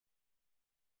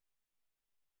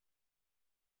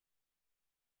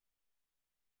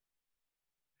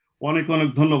অনেক অনেক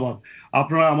ধন্যবাদ।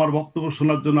 আপনারা আমার বক্তব্য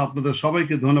শোনার জন্য আপনাদের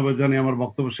সবাইকে ধন্যবাদ জানিয়ে আমার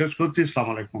বক্তব্য শেষ করছি।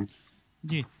 আসসালামু আলাইকুম।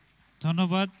 জি,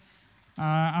 ধন্যবাদ।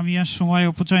 আমি আর সময়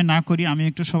অপচয় না করি, আমি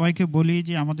একটু সবাইকে বলি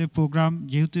যে আমাদের প্রোগ্রাম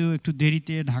যেহেতু একটু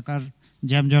দেরিতে ঢাকার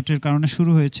জ্যামজটের কারণে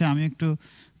শুরু হয়েছে, আমি একটু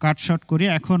কাটশট করি।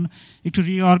 এখন একটু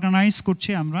রিঅর্গানাইজ করছি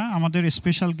আমরা, আমাদের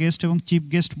স্পেশাল গেস্ট এবং চিফ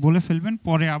গেস্ট বলে ফেলবেন,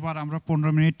 পরে আবার আমরা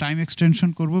 15 মিনিট টাইম এক্সটেনশন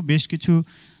করব। বেশ কিছু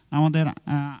আমাদের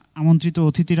আমন্ত্রিত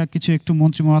অতিথিরা কিছু একটু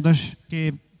মন্ত্রী মহোদয়কে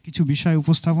কিছু বিষয়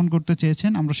উপস্থাপন করতে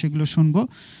চেয়েছেন, আমরা সেগুলো শুনব।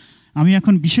 আমি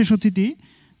এখন বিশেষ অতিথি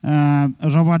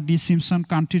Robert D Simpson,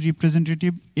 country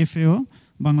representative FAO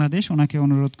Bangladesh, ওনাকে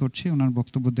অনুরোধ করছি ওনার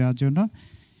বক্তব্য দেওয়ার জন্য।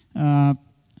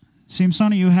 Simpson,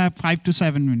 you have 5 to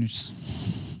 7 minutes.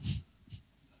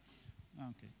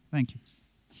 Okay, thank you.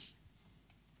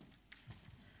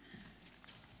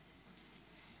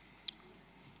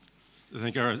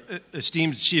 Thank our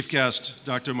esteemed chief guest,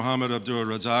 Dr. Mohammed Abdul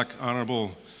Razak, Honorable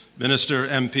Minister,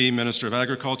 MP, Minister of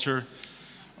Agriculture,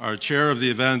 our chair of the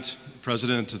event,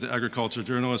 President of the Agriculture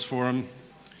Journalist Forum,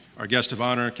 our guest of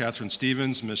honor, Catherine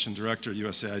Stevens, Mission Director,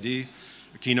 USAID,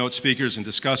 keynote speakers and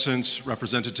discussants,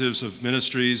 representatives of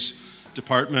ministries,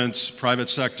 departments, private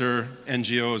sector,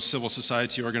 NGOs, civil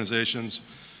society organizations,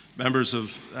 members of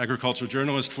Agriculture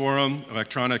Journalist Forum,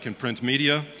 electronic and print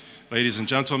media, ladies and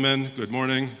gentlemen, good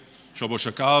morning. Shobo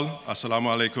Shakal, Assalamu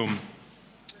alaikum.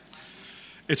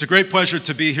 It's a great pleasure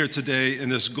to be here today in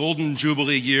this golden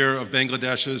jubilee year of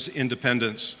Bangladesh's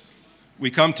independence. We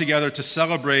come together to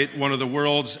celebrate one of the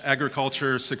world's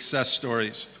agriculture success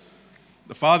stories.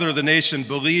 The father of the nation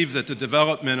believed that the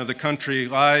development of the country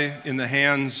lie in the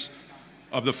hands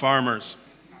of the farmers.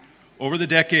 Over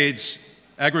the decades,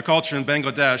 agriculture in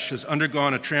Bangladesh has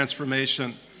undergone a transformation,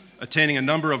 attaining a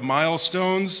number of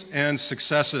milestones and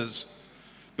successes.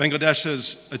 Bangladesh has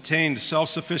attained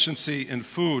self-sufficiency in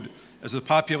food as the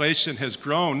population has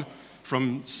grown from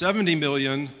 70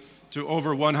 million to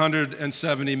over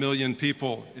 170 million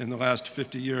people in the last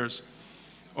 50 years.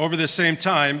 Over this same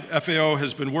time, FAO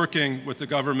has been working with the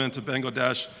government of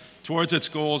Bangladesh towards its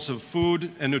goals of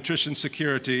food and nutrition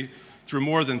security through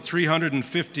more than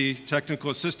 350 technical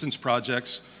assistance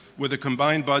projects with a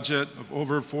combined budget of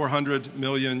over $400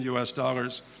 million.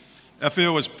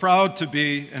 FAO is proud to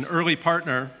be an early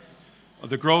partner of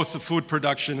the growth of food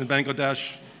production in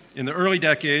Bangladesh. In the early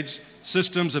decades,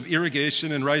 systems of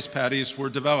irrigation and rice paddies were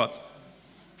developed.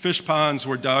 Fish ponds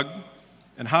were dug,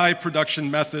 and high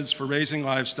production methods for raising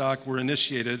livestock were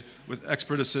initiated with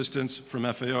expert assistance from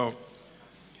FAO.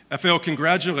 FAO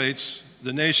congratulates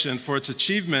the nation for its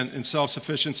achievement in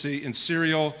self-sufficiency in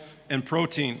cereal and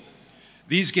protein.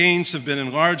 These gains have been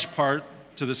in large part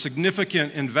to the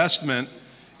significant investment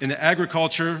in the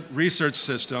agriculture research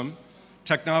system,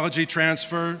 technology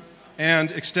transfer,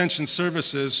 and extension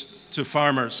services to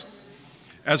farmers.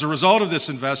 As a result of this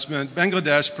investment,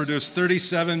 Bangladesh produced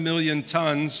 37 million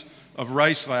tons of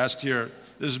rice last year.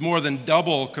 This is more than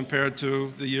double compared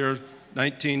to the year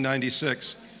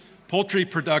 1996. Poultry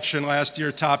production last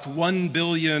year topped 1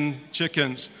 billion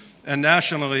chickens, and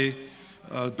nationally,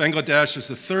 Bangladesh is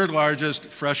the third largest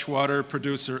freshwater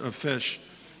producer of fish.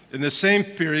 In the same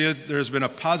period, there has been a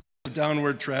positive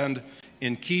downward trend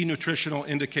in key nutritional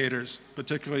indicators,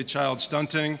 particularly child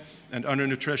stunting and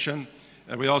undernutrition.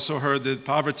 And we also heard that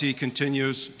poverty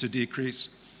continues to decrease.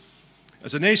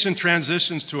 As a nation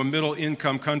transitions to a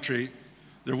middle-income country,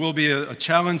 there will be a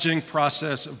challenging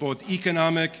process of both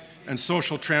economic and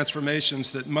social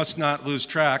transformations that must not lose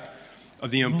track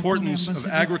of the importance of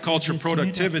agriculture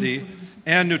productivity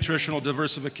and nutritional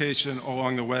diversification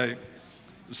along the way.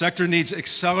 The sector needs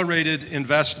accelerated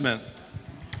investment.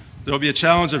 There will be a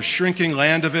challenge of shrinking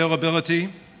land availability.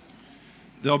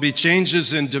 There will be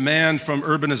changes in demand from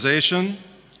urbanization,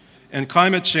 and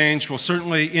climate change will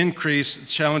certainly increase the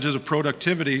challenges of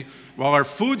productivity, while our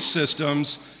food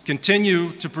systems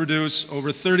continue to produce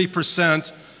over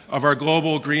 30% of our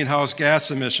global greenhouse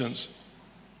gas emissions.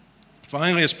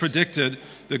 Finally, as predicted,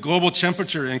 the global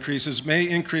temperature increases may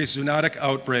increase zoonotic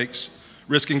outbreaks,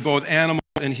 risking both animal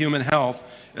and human health,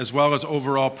 as well as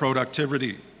overall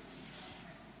productivity.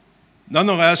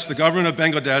 Nonetheless, the government of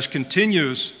Bangladesh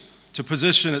continues to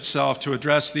position itself to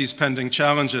address these pending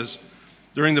challenges.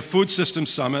 During the Food Systems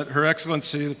Summit, Her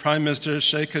Excellency, the Prime Minister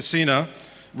Sheikh Hasina,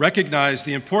 recognized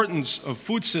the importance of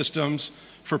food systems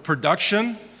for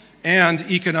production and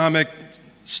economic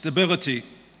stability,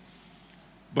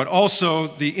 but also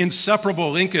the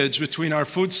inseparable linkage between our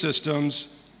food systems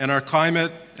and our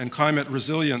climate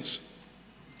resilience.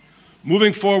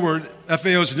 Moving forward,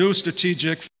 FAO's new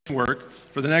strategic framework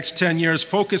for the next 10 years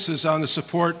focuses on the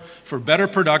support for better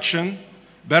production,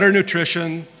 better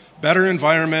nutrition, better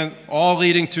environment, all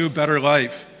leading to better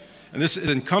life. and this is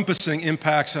encompassing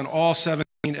impacts on all 17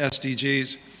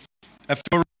 SDGs.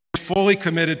 FAO is fully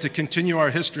committed to continue our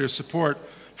history of support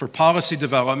for policy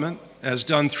development, as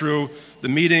done through the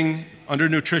Meeting Under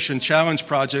Nutrition Challenge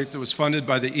project that was funded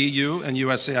by the EU and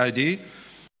USAID.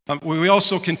 We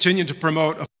also continue to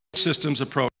promote a systems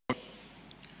approach.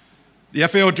 The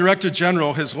FAO Director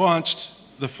General has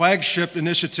launched the flagship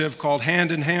initiative called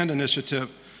Hand in Hand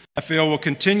Initiative. FAO will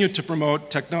continue to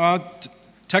promote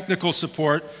technical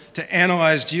support to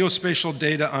analyze geospatial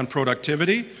data on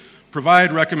productivity,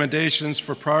 provide recommendations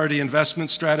for priority investment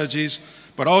strategies,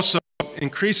 but also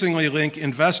increasingly link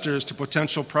investors to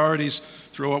potential priorities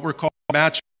through what we're calling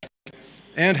matching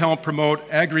and help promote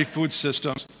agri-food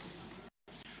systems.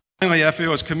 Finally,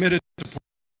 FAO is committed to support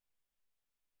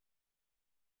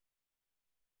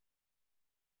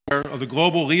of the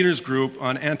Global Leaders Group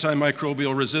on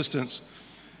Antimicrobial Resistance.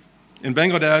 In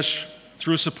Bangladesh,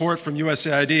 through support from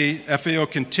USAID, FAO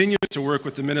continues to work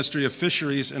with the Ministry of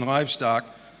Fisheries and Livestock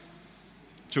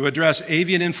to address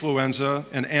avian influenza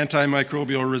and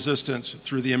antimicrobial resistance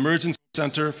through the Emergency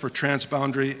Center for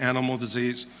Transboundary Animal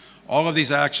Disease. All of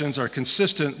these actions are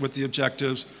consistent with the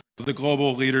objectives of the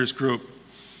Global Leaders Group.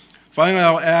 Finally,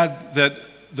 I'll add that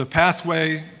the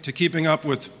pathway to keeping up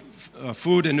with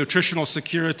food and nutritional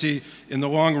security in the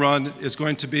long run is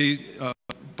going to be,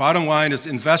 bottom line, is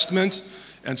investment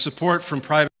and support from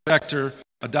private sector,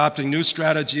 adopting new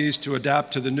strategies to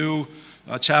adapt to the new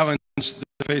challenges that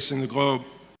are facing the globe.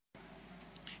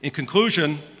 In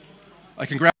conclusion, I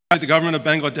congratulate the government of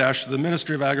Bangladesh, the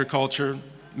Ministry of Agriculture,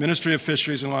 Ministry of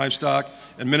Fisheries and Livestock,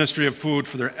 and Ministry of Food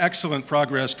for their excellent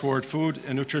progress toward food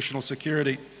and nutritional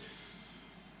security.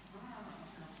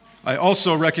 I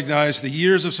also recognize the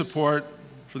years of support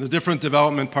from the different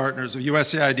development partners of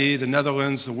USAID, the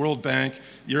Netherlands, the World Bank,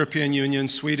 European Union,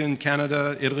 Sweden,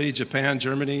 Canada, Italy, Japan,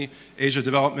 Germany, Asia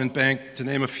Development Bank, to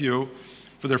name a few,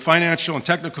 for their financial and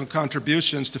technical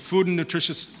contributions to food and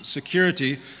nutritious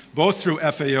security, both through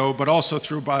FAO but also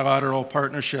through bilateral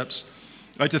partnerships.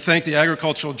 I'd like to thank the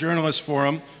Agricultural Journalists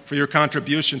Forum for your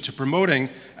contribution to promoting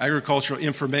agricultural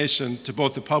information to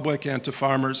both the public and to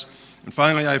farmers. And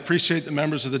finally, I appreciate the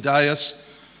members of the dais,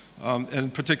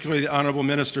 and particularly the Honorable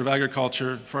Minister of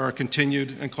Agriculture, for our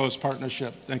continued and close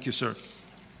partnership. Thank you, sir.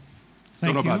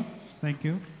 Thank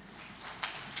you.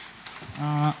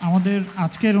 আমাদের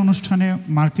আজকের অনুষ্ঠানে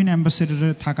মার্কিন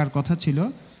অ্যাম্বাসেডরের থাকার কথা ছিল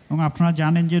এবং আপনারা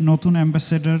জানেন যে নতুন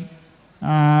অ্যাম্বাসেডর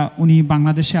উনি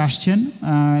বাংলাদেশে আসছেন,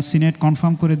 সিনেট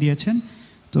কনফার্ম করে দিয়েছেন।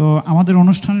 তো আমাদের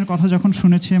অনুষ্ঠানের কথা যখন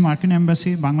শুনেছে মার্কিন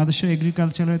অ্যাম্বাসি, বাংলাদেশের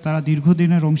এগ্রিকালচারে তারা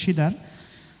দীর্ঘদিনের অংশীদার,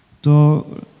 তো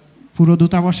পুরো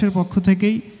দূতাবাসের পক্ষ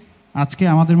থেকেই আজকে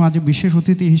আমাদের মাঝে বিশেষ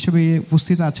অতিথি হিসেবে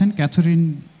উপস্থিত আছেন ক্যাথরিন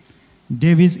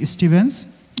ডেভিস স্টিভেন্স,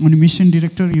 উনি mission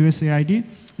director USAID.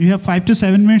 You have 5 to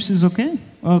 7 minutes, is okay?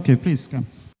 Okay, please come.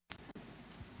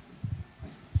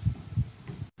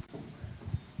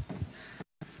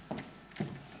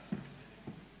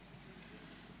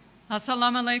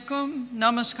 Assalamu alaikum,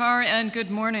 namaskar, and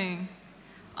good morning.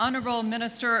 Honorable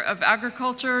Minister of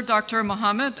Agriculture, Dr.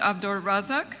 Mohamed Abdur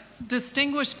Razak,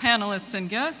 distinguished panelists and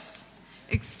guests,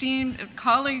 esteemed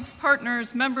colleagues, partners,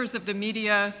 members of the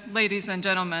media, ladies and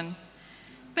gentlemen.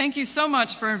 Thank you so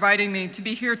much for inviting me to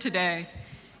be here today.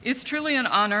 It's truly an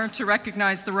honor to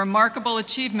recognize the remarkable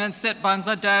achievements that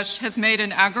Bangladesh has made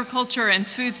in agriculture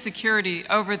and food security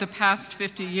over the past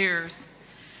 50 years.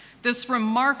 This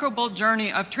remarkable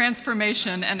journey of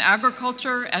transformation in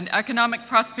agriculture and economic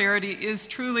prosperity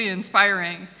is truly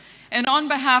inspiring. And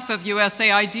on behalf of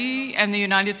USAID and the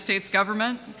United States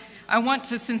government, I want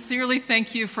to sincerely thank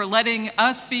you for letting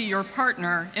us be your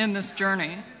partner in this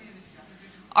journey.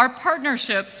 Our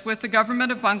partnerships with the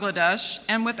government of Bangladesh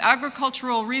and with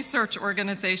agricultural research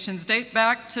organizations date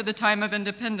back to the time of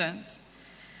independence.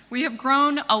 We have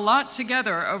grown a lot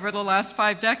together over the last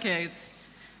 5 decades,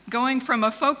 going from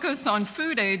a focus on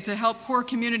food aid to help poor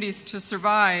communities to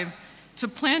survive, to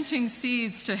planting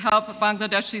seeds to help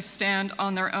Bangladeshis stand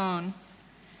on their own.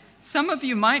 Some of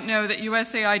you might know that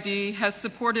USAID has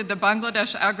supported the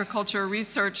Bangladesh Agriculture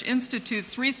Research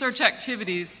Institute's research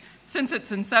activities since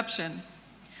its inception.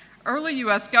 Early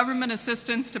U.S. government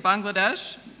assistance to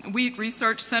Bangladesh Wheat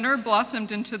Research Center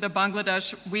blossomed into the Bangladesh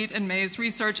Wheat and Maize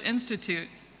Research Institute,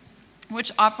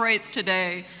 which operates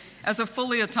today as a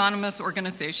fully autonomous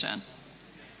organization.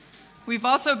 We've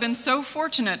also been so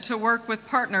fortunate to work with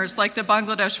partners like the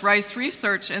Bangladesh Rice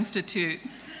Research Institute,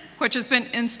 which has been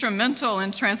instrumental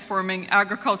in transforming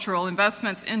agricultural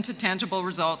investments into tangible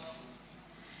results.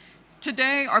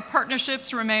 Today, our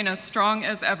partnerships remain as strong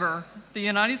as ever. The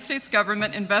United States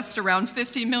government invests around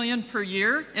 $50 million per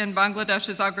year in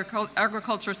Bangladesh's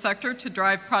agriculture sector to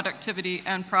drive productivity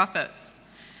and profits.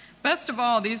 Best of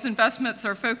all, these investments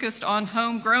are focused on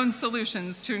homegrown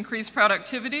solutions to increase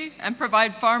productivity and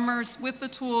provide farmers with the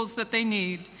tools that they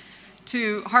need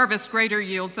to harvest greater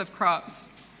yields of crops.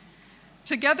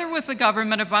 Together with the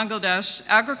government of Bangladesh,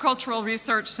 agricultural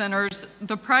research centers,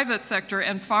 the private sector,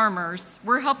 and farmers,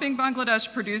 we're helping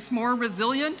Bangladesh produce more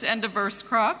resilient and diverse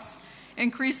crops,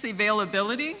 increase the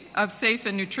availability of safe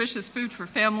and nutritious food for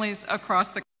families across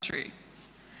the country.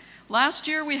 Last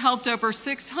year, we helped over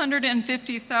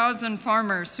 650,000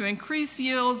 farmers to increase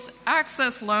yields,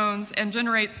 access loans, and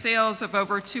generate sales of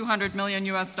over $200 million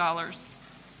US.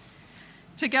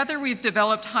 Together, we've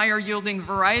developed higher-yielding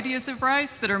varieties of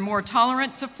rice that are more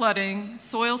tolerant to flooding,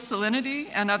 soil salinity,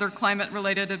 and other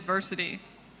climate-related adversity.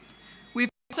 We've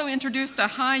also introduced a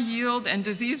high-yield and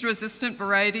disease-resistant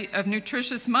variety of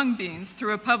nutritious mung beans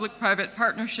through a public-private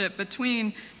partnership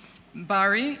between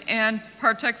Bari and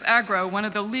Partex Agro, one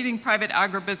of the leading private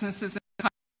agribusinesses in the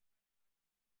country.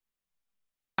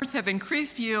 Farmers have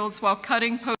increased yields while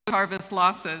cutting post-harvest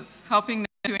losses, helping them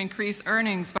to increase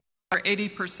earnings by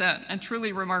 80%, a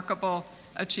truly remarkable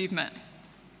achievement.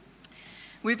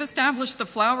 We've established the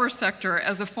flour sector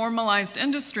as a formalized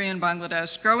industry in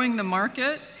Bangladesh, growing the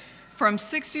market from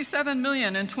 67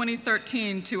 million in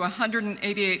 2013 to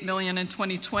 188 million in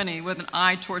 2020, with an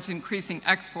eye towards increasing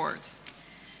exports.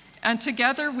 And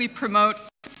together we promote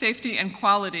food safety and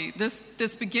quality.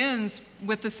 This begins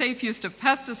with the safe use of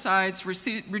pesticides,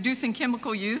 reducing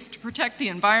chemical use to protect the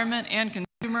environment and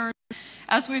consumers,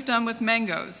 as we've done with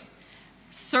mangoes.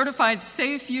 Certified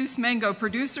safe use mango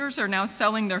producers are now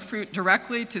selling their fruit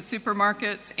directly to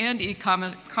supermarkets and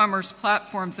e-commerce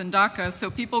platforms in Dhaka so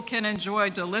people can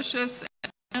enjoy delicious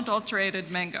and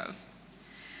unadulterated mangoes.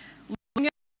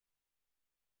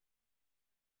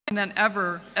 Than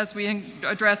ever as we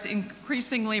address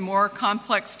increasingly more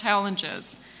complex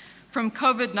challenges. From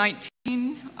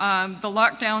COVID-19, the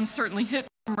lockdown certainly hit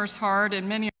farmers hard, and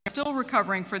many are still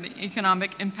recovering from the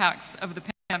economic impacts of the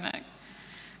pandemic.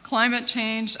 Climate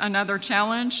change, another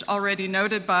challenge already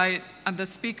noted by the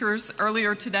speakers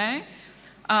earlier today,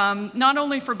 not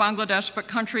only for Bangladesh but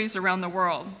countries around the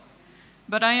world.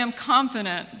 But I am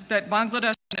confident that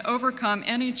Bangladesh can overcome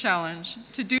any challenge.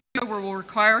 To do so will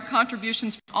require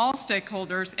contributions from all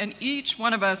stakeholders, and each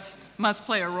one of us must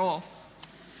play a role.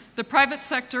 The private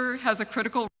sector has a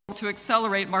critical role to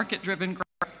accelerate market-driven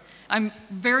growth. I'm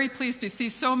very pleased to see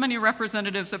so many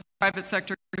representatives of the private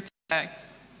sector here today.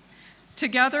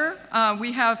 Together,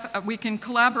 we can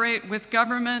collaborate with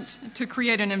government to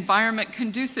create an environment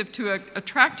conducive to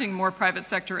attracting more private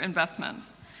sector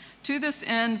investments. To this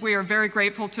end, we are very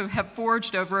grateful to have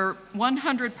forged over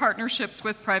 100 partnerships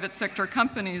with private sector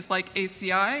companies like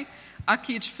ACI,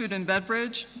 Akij Food and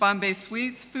Beverage, Bombay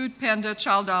Sweets, Food Panda,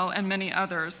 Chaldal, and many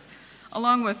others,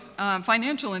 along with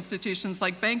financial institutions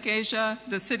like Bank Asia,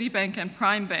 the Citibank, and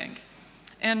Prime Bank.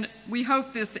 And we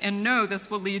hope this and know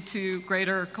this will lead to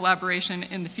greater collaboration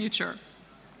in the future.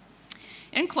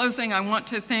 In closing, I want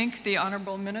to thank the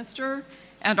Honorable Minister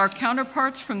and our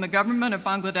counterparts from the government of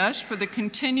Bangladesh for the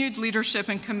continued leadership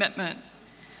and commitment.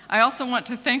 I also want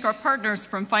to thank our partners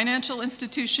from financial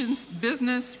institutions,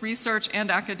 business, research,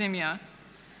 and academia.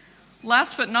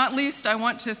 Last but not least, I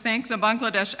want to thank the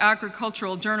Bangladesh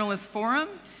Agricultural Journalists Forum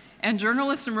and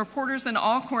journalists and reporters in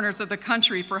all corners of the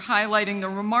country for highlighting the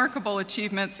remarkable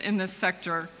achievements in this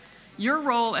sector. Your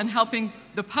role in helping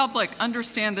the public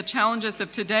understand the challenges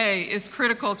of today is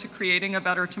critical to creating a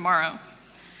better tomorrow.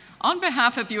 On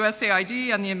behalf of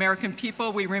USAID and the American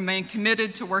people, we remain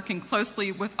committed to working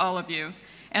closely with all of you.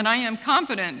 And I am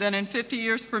confident that in 50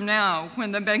 years from now,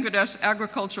 when the Bangladesh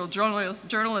Agricultural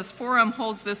Journalists Forum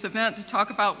holds this event to talk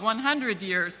about 100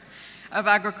 years of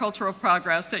agricultural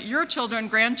progress, that your children,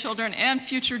 grandchildren, and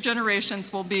future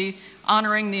generations will be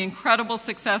honoring the incredible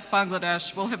success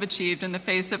Bangladesh will have achieved in the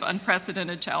face of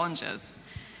unprecedented challenges.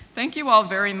 Thank you all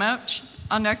very much.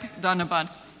 Anek Dhanabad.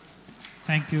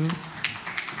 Thank you.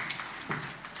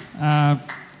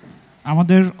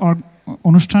 আমাদের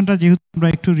অনুষ্ঠানটা যেহেতু আমরা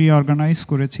একটু reorganise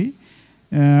করেছি,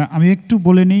 আমি একটু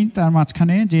বলে নিই তার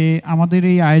মাঝখানে যে আমাদের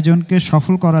এই আয়োজনকে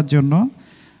সফল করার জন্য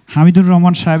হামিদুর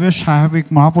রহমান সাহেবের সাবেক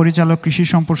মহাপরিচালক কৃষি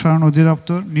সম্প্রসারণ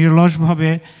অধিদপ্তর নিরলসভাবে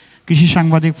কৃষি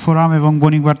সাংবাদিক ফোরাম এবং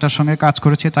বণিক বার্তার সঙ্গে কাজ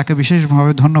করেছে, তাকে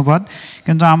বিশেষভাবে ধন্যবাদ।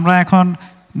 কিন্তু আমরা এখন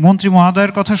মন্ত্রী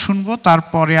মহোদয়ের কথা শুনবো,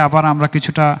 তারপরে আবার আমরা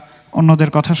কিছুটা অন্যদের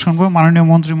কথা শুনবো। মাননীয়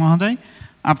মন্ত্রী মহোদয়,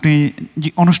 আপনি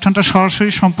অনুষ্ঠানটা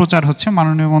সরাসরি সম্প্রচার হচ্ছে,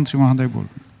 মাননীয় মন্ত্রী মহোদয়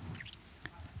বলবেন।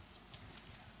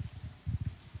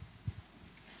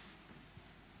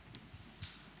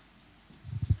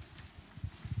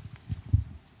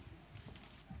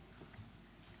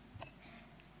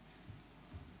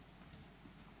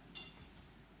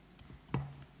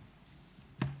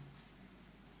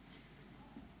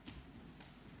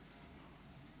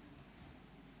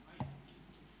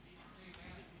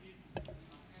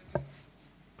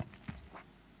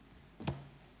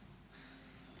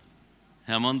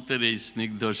 হেমন্তের এই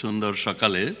স্নিগ্ধ সুন্দর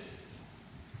সকালে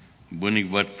বণিক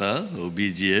বার্তা ও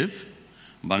বিজিএফ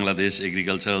বাংলাদেশ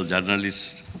এগ্রিকালচারাল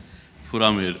জার্নালিস্ট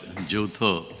ফোরামের যৌথ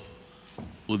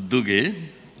উদ্যোগে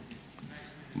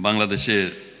বাংলাদেশের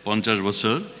 50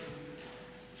 বছর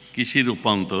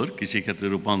কৃষিক্ষেত্রে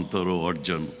রূপান্তর ও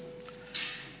অর্জন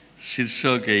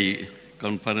শীর্ষক এই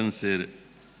কনফারেন্সের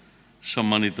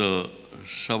সম্মানিত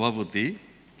সভাপতি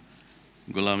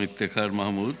গোলাম ইফতেখার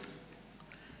মাহমুদ,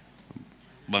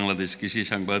 বাংলাদেশ কৃষি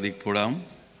সাংবাদিক ফোরাম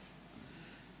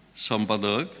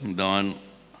সম্পাদক দেওয়ান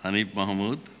হানিফ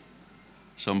মাহমুদ,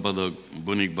 সম্পাদক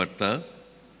বণিক বার্তা,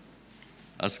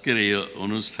 আজকের এই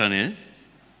অনুষ্ঠানে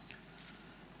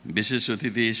বিশেষ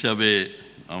অতিথি হিসাবে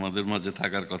আমাদের মাঝে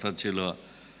থাকার কথা ছিল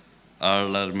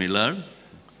আর্লার Miller,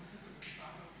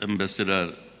 ambassador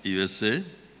USA.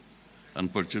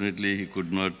 Unfortunately, he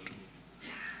could not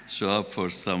show up for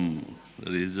some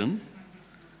reason.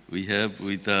 We have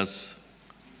with us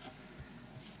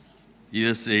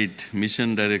US8 Mission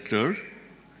Director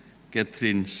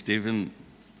Catherine Stephen.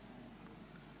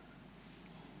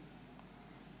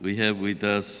 We have with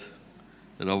us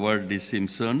Robert D.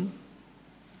 Simpson.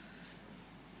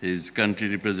 He is country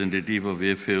representative of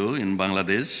FAO in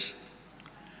Bangladesh.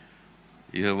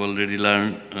 You have already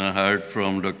heard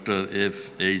from Dr.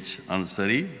 F.H.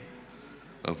 Ansari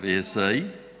of ACI.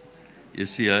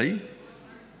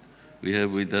 We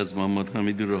have with us Mohammad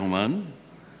Hamidur Rahman,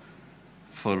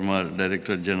 former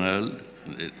Director General,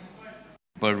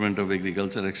 Department of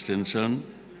Agriculture Extension.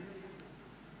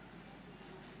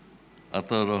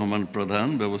 Atar Rahman Pradhan,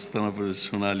 Vyavasthanapur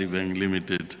Sonali Bank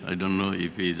Limited. I don't know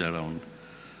if he is around.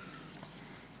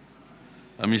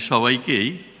 আমি সবাইকেই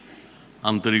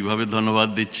আন্তরিকভাবে ধন্যবাদ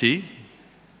দিচ্ছি।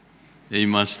 এই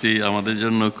মাসটি আমাদের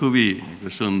জন্য খুবই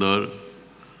সুন্দর,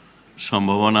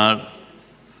 সম্ভাবনার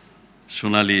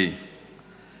সোনালী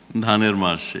ধানের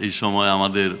মাস। এই সময়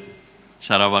আমাদের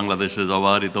সারা বাংলাদেশে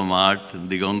জবাহরিত মাঠ,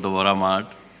 দিগন্ত ভরা মাঠ,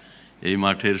 এই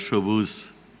মাঠের সবুজ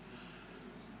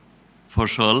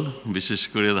ফসল, বিশেষ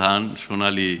করে ধান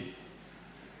সোনালী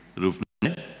রূপ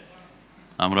নেয়।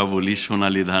 আমরা বলি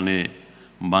সোনালী ধানে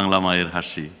বাংলা মায়ের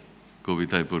হাসি,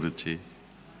 কবিতায় পড়েছি।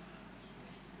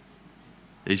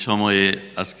 এই সময়ে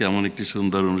আজকে এমন একটি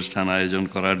সুন্দর অনুষ্ঠান আয়োজন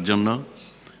করার জন্য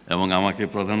এবং আমাকে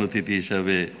প্রধান অতিথি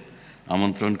হিসাবে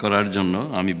আমন্ত্রণ করার জন্য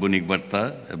আমি বণিক বার্তা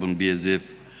এবং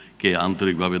BSF-কে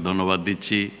আন্তরিকভাবে ধন্যবাদ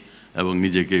দিচ্ছি এবং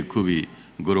নিজেকে খুবই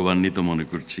গৌরবান্বিত মনে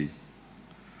করছি।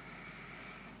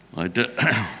 এটা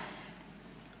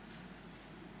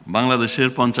বাংলাদেশের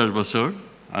 50 বছর।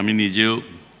 আমি নিজেও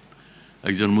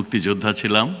একজন মুক্তিযোদ্ধা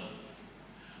ছিলাম,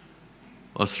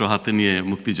 অস্ত্র হাতে নিয়ে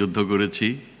মুক্তিযুদ্ধ করেছি।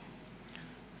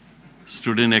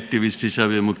 স্টুডেন্ট অ্যাক্টিভিস্ট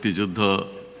হিসাবে মুক্তিযুদ্ধ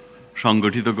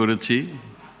সংগঠিত করেছি।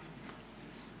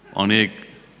 অনেক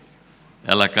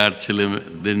এলাকার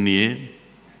ছেলেদের নিয়ে,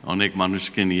 অনেক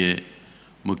মানুষকে নিয়ে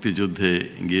মুক্তিযুদ্ধে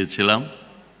গিয়েছিলাম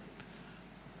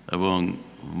এবং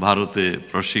ভারতে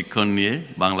প্রশিক্ষণ নিয়ে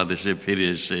বাংলাদেশে ফিরে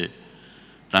এসে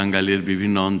টাঙ্গাইলের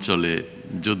বিভিন্ন অঞ্চলে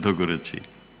যুদ্ধ করেছি।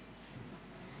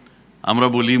 আমরা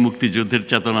বলি মুক্তিযুদ্ধের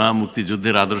চেতনা,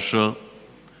 মুক্তিযুদ্ধের আদর্শ,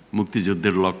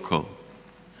 মুক্তিযুদ্ধের লক্ষ্য।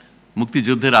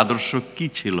 মুক্তিযুদ্ধের আদর্শ কি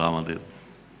ছিল আমাদের?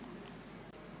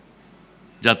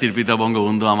 জাতির পিতা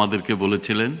বঙ্গবন্ধু আমাদেরকে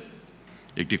বলেছিলেন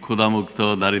একটি ক্ষুধামুক্ত,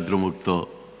 দারিদ্র্যমুক্ত,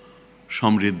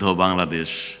 সমৃদ্ধ বাংলাদেশ।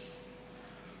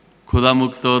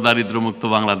 ক্ষুধামুক্ত, দারিদ্র্যমুক্ত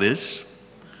বাংলাদেশ।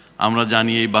 আমরা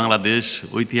জানি এই বাংলাদেশ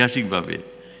ঐতিহাসিকভাবে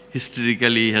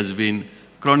historically has been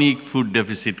chronic food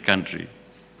deficit country.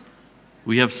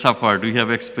 We have suffered, we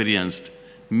have experienced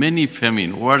many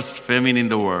famine, worst famine in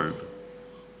the world.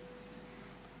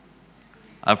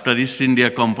 After East India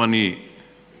Company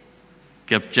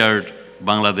captured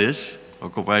Bangladesh,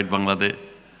 occupied Bangladesh,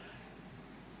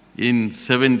 in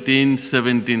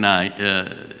 1769,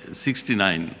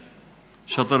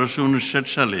 1759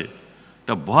 সালে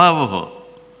একটা ভয়াবহ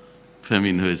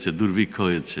ফ্যামিন হয়েছে, দুর্ভিক্ষ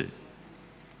হয়েছে।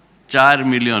 4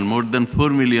 million, more than 4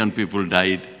 million people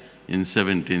died in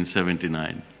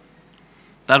 1779.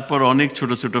 তারপর অনেক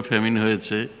ছোট ছোট ফ্যামিন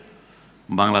হয়েছে।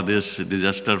 Bangladesh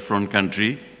disaster prone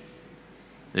country.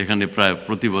 এখানে প্রায়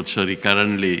প্রতি বছরই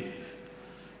কারেন্টলি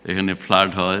এখানে ফ্লাড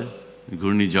হয়,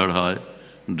 ঘূর্ণিঝড় হয়,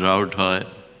 ড্রাউট হয়,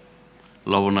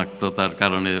 লবণাক্ততার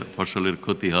কারণে ফসলের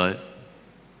ক্ষতি হয়।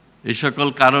 এই সকল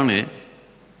কারণে,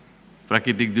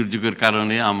 প্রাকৃতিক দুর্যোগের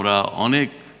কারণে আমরা অনেক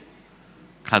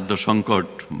খাদ্য সংকট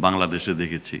বাংলাদেশে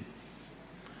দেখেছি।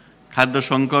 খাদ্য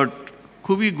সংকট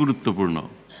খুবই গুরুত্বপূর্ণ।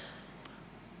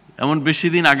 এমন বেশি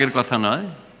দিন আগের কথা নয়,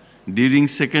 during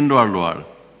second world war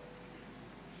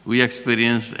we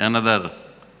experienced another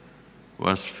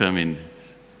worst famine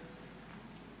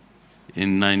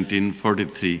in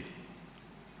 1943.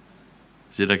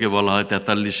 যেটাকে বলা হয়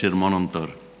 43-এর মনন্তর,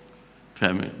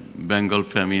 বেঙ্গল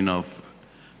ফ্যামিন অফ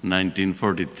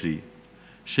 1943।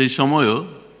 সেই সময়ও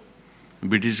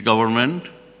British government,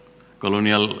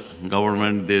 colonial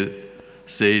government, they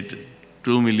said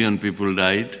 2 million people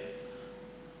died.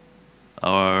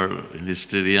 Our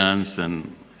historians and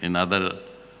in other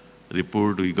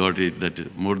report we got it that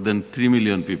more than 3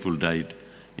 million people died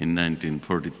in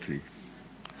 1943.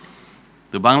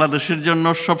 তো বাংলাদেশের জন্য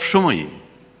সবসময়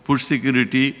food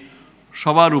security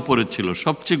সবার উপরে ছিল,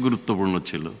 সবচেয়ে গুরুত্বপূর্ণ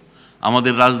ছিল।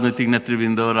 আমাদের রাজনৈতিক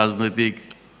নেতৃবৃন্দ,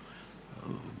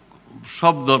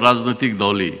 সব রাজনৈতিক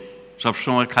দলই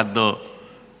সবসময়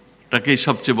খাদ্যটাকেই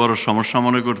সবচেয়ে বড় সমস্যা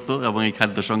মনে করত, এবং এই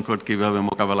খাদ্য সংকট কীভাবে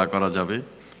মোকাবেলা করা যাবে,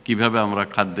 কিভাবে আমরা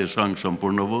খাদ্যের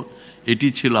স্বয়ংসম্পূর্ণ হব, এটি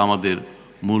ছিল আমাদের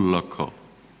মূল লক্ষ্য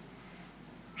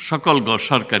সকল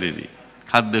সরকারেরই,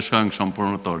 খাদ্যের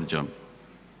স্বয়ংসম্পূর্ণতা অর্জন।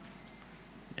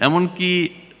 এমনকি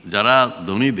যারা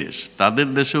ধনী দেশ, তাদের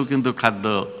দেশেও কিন্তু খাদ্য,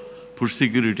 ফুড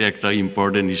সিকিউরিটি একটা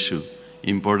important issue,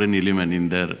 important element in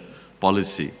their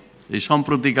policy. এই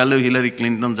সম্প্রতিকালেও হিলারি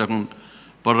ক্লিন্টন যখন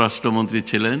পররাষ্ট্রমন্ত্রী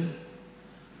ছিলেন,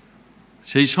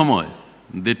 সেই সময়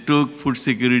দে টুক food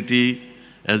security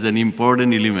as an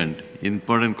important element,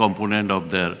 important component of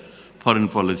their foreign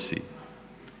policy.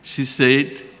 She said,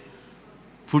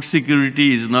 food security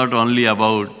is not only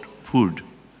about food,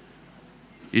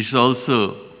 it's also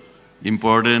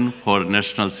important for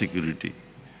national security.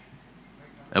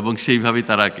 এবং সেইভাবেই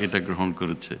তারা এটা গ্রহণ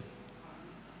করেছে।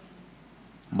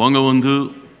 বঙ্গবন্ধু,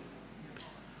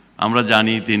 আমরা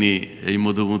জানি তিনি এই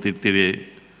মধুমতির তীরে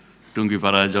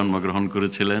টুঙ্গিপাড়ায় জন্মগ্রহণ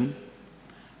করেছিলেন।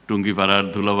 টুঙ্গিপাড়ার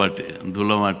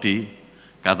ধুলোমাটি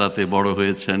কাদাতে বড়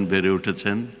হয়েছেন, বেড়ে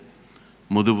উঠেছেন।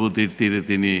 মধুমতির তীরে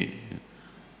তিনি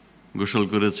গোসল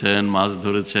করেছেন, মাছ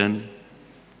ধরেছেন,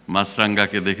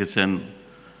 মাছরাঙ্গাকে দেখেছেন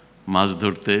মাছ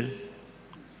ধরতে।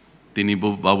 তিনি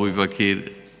বাবুই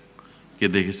পাখিরকে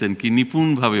দেখেছেন কি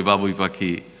নিপুণভাবে বাবুই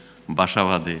পাখি বাসা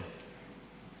বাঁধে।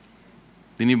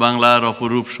 তিনি বাংলার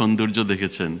অপরূপ সৌন্দর্য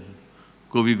দেখেছেন।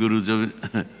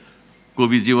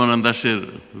 কবি জীবনানন্দ দাশের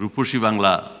রূপসী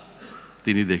বাংলা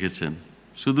তিনি দেখেছেন।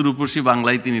 শুধু রূপসী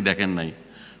বাংলাই তিনি দেখেন নাই,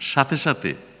 সাথে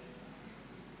সাথে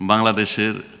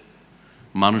বাংলাদেশের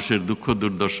মানুষের দুঃখ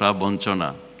দুর্দশা, বঞ্চনা,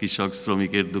 কৃষক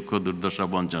শ্রমিকের দুঃখ দুর্দশা,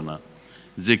 বঞ্চনা।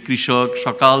 যে কৃষক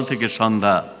সকাল থেকে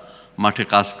সন্ধ্যা মাঠে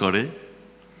কাজ করে,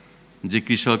 যে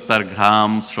কৃষক তার ঘাম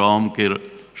শ্রমকে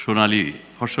সোনালি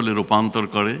ফসলে রূপান্তর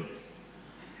করে,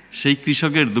 সেই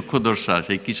কৃষকের দুঃখ দশা,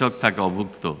 সেই কৃষক থাকে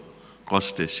অভুক্ত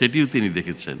কষ্টে, সেটিও তিনি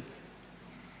দেখেছেন।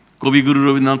 কবিগুরু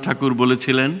রবীন্দ্রনাথ ঠাকুর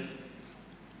বলেছিলেন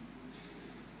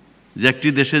যে একটি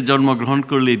দেশে জন্মগ্রহণ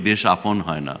করলেই দেশ আপন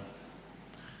হয় না,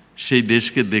 সেই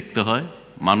দেশকে দেখতে হয়,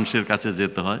 মানুষের কাছে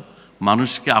যেতে হয়,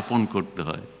 মানুষকে আপন করতে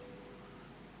হয়।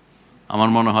 আমার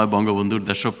মনে হয় বঙ্গবন্ধুর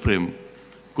দেশপ্রেম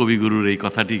কবিগুরুর এই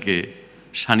কথাটিকে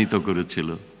শানিত করেছিল।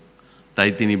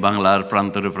 তাই তিনি বাংলার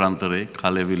প্রান্তরে প্রান্তরে,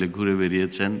 খালে বিলে ঘুরে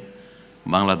বেরিয়েছেন,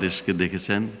 বাংলাদেশকে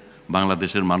দেখেছেন,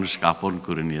 বাংলাদেশের মানুষকে আপন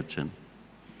করে নিয়েছেন।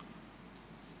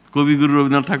 কবিগুরু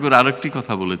রবীন্দ্রনাথ ঠাকুর আরেকটি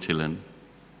কথা বলেছিলেন